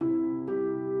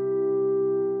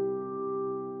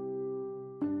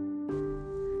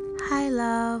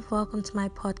love. Welcome to my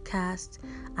podcast.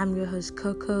 I'm your host,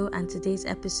 Coco, and today's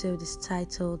episode is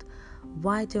titled,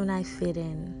 Why Don't I Fit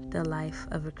In? The Life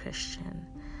of a Christian.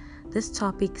 This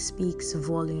topic speaks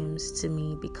volumes to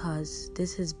me because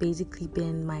this has basically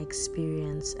been my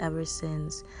experience ever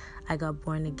since I got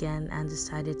born again and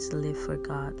decided to live for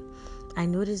God. I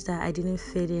noticed that I didn't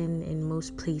fit in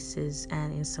most places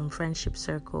and in some friendship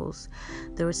circles.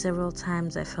 There were several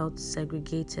times I felt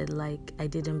segregated, like I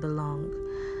didn't belong.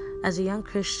 As a young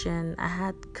Christian, I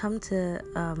had come to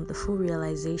the full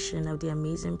realization of the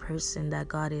amazing person that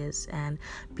God is and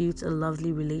built a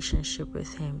lovely relationship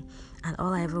with Him. And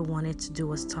all I ever wanted to do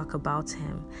was talk about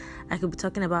Him. I could be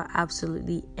talking about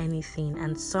absolutely anything,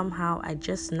 and somehow I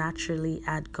just naturally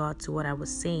add God to what I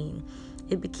was saying.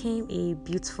 It became a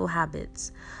beautiful habit.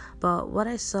 But what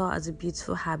I saw as a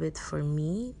beautiful habit for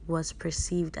me was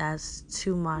perceived as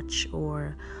too much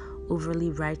or overly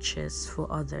righteous for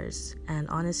others, and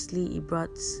honestly it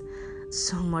brought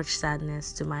so much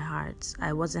sadness to my heart.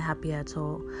 I wasn't happy at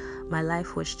all. My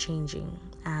life was changing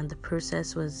and the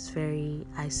process was very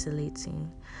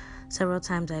isolating. Several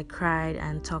times I cried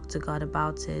and talked to God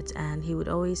about it, and He would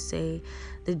always say,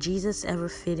 "Did Jesus ever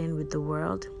fit in with the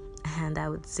world?" And I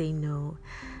would say no.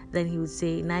 Then He would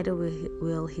say, "Neither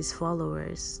will His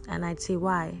followers." And I'd say,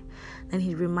 "Why?" Then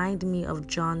He'd remind me of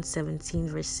John 17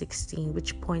 verse 16,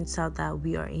 which points out that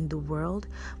we are in the world,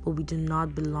 but we do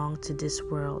not belong to this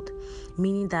world.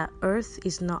 Meaning that earth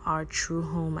is not our true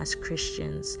home as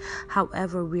Christians.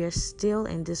 However, we are still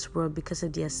in this world because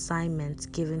of the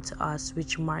assignment given to us,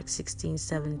 which Mark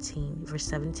 16:17 verse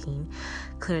 17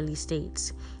 clearly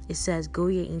states. It says, "Go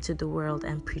ye into the world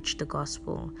and preach the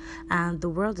gospel." And the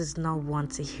world does not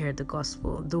want to hear the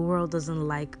gospel. The world doesn't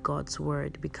like God's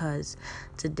word because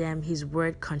to them His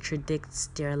word contradicts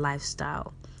their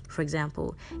lifestyle. For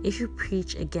example, if you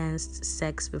preach against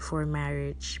sex before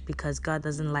marriage because God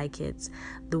doesn't like it,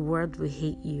 the world will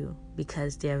hate you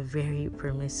because they are very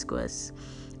promiscuous.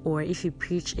 Or if you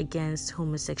preach against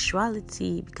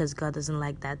homosexuality because God doesn't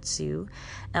like that too,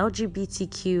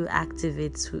 LGBTQ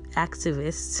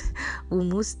activists will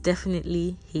most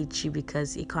definitely hate you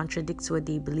because it contradicts what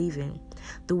they believe in.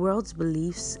 The world's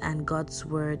beliefs and God's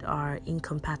word are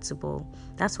incompatible.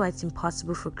 That's why it's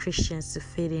impossible for Christians to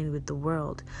fit in with the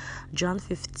world. John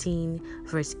 15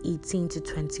 verse 18 to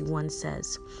 21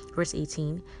 says, verse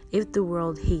 18, "If the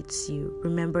world hates you,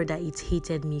 remember that it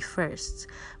hated me first."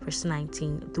 Verse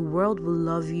 19, "The world will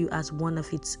love you as one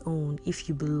of its own if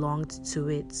you belonged to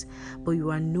it, but you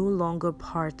are no longer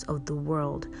part of the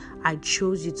world. I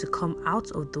chose you to come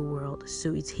out of the world,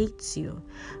 so it hates you."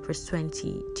 Verse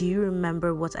 20, "Do you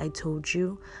remember what I told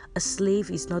you? A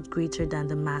slave is not greater than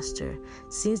the master.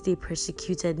 Since they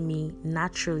persecuted me,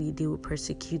 naturally they will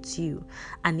persecute you.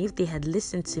 And if they had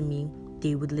listened to me,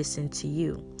 they would listen to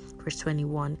you." Verse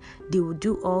 21, "They will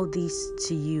do all this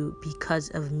to you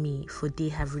because of me, for they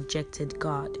have rejected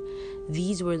God."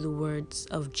 These were the words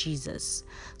of Jesus.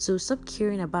 So stop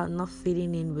caring about not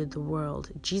fitting in with the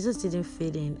world. Jesus didn't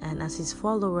fit in, and as His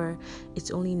follower, it's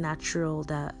only natural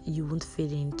that you won't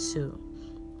fit in too.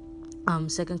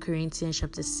 2 Corinthians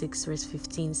chapter 6 verse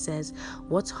 15 says,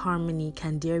 "What harmony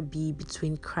can there be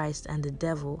between Christ and the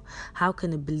devil? How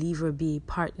can a believer be a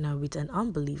partner with an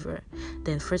unbeliever?"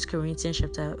 Then 1 Corinthians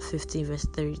chapter 15 verse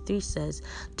 33 says,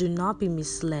 "Do not be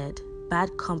misled.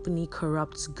 Bad company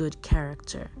corrupts good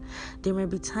character." There may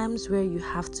be times where you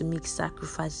have to make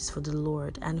sacrifices for the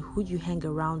Lord, and who you hang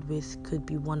around with could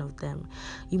be one of them.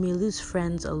 You may lose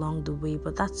friends along the way,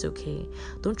 but that's okay.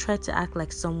 Don't try to act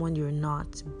like someone you're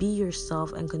not. Be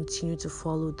yourself and continue to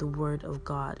follow the word of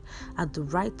God. At the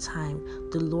right time,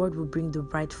 the Lord will bring the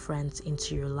right friends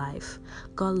into your life.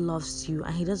 God loves you,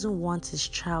 and He doesn't want His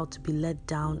child to be led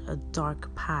down a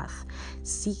dark path.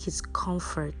 Seek His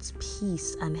comfort,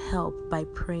 peace, and help by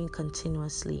praying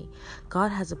continuously.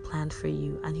 God has a plan for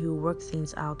you, and He will work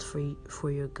things out for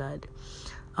your good.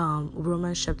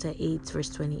 Romans chapter 8 verse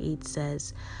 28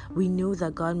 says, "We know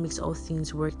that God makes all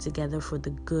things work together for the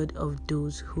good of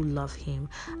those who love Him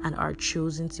and are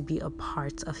chosen to be a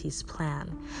part of His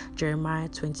plan." Jeremiah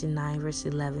 29 verse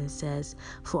 11 says,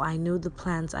 "For I know the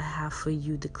plans I have for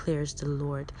you, declares the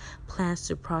Lord, plans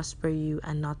to prosper you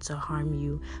and not to harm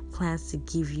you, plans to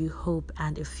give you hope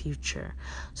and a future."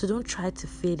 So don't try to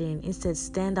fit in. Instead,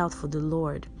 stand out for the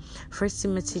Lord. 1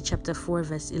 Timothy chapter 4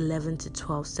 verse 11 to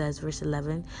 12 says, verse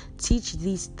 11, "Teach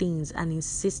these things and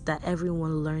insist that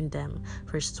everyone learn them."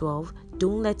 Verse 12,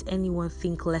 Don't let anyone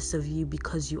think less of you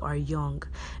because you are young.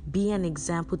 Be an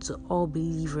example to all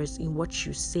believers in what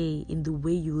you say, in the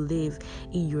way you live,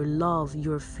 in your love,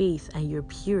 your faith, and your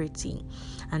purity.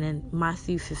 And then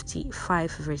Matthew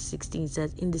 55 verse 16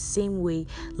 says, in the same way,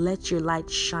 let your light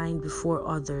shine before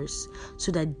others,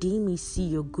 so that they may see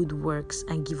your good works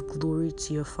and give glory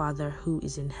to your Father who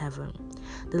is in heaven.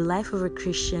 The life of a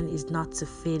Christian is not to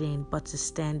fit in, but to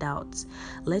stand out.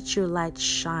 Let your light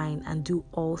shine and do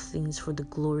all things for the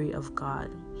glory of God.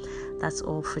 That's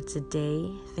all for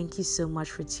today. Thank you so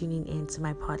much for tuning in to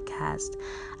my podcast.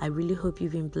 I really hope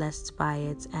you've been blessed by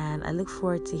it, and I look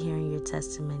forward to hearing your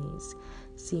testimonies.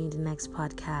 See you in the next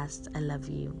podcast. I love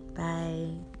you.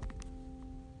 Bye.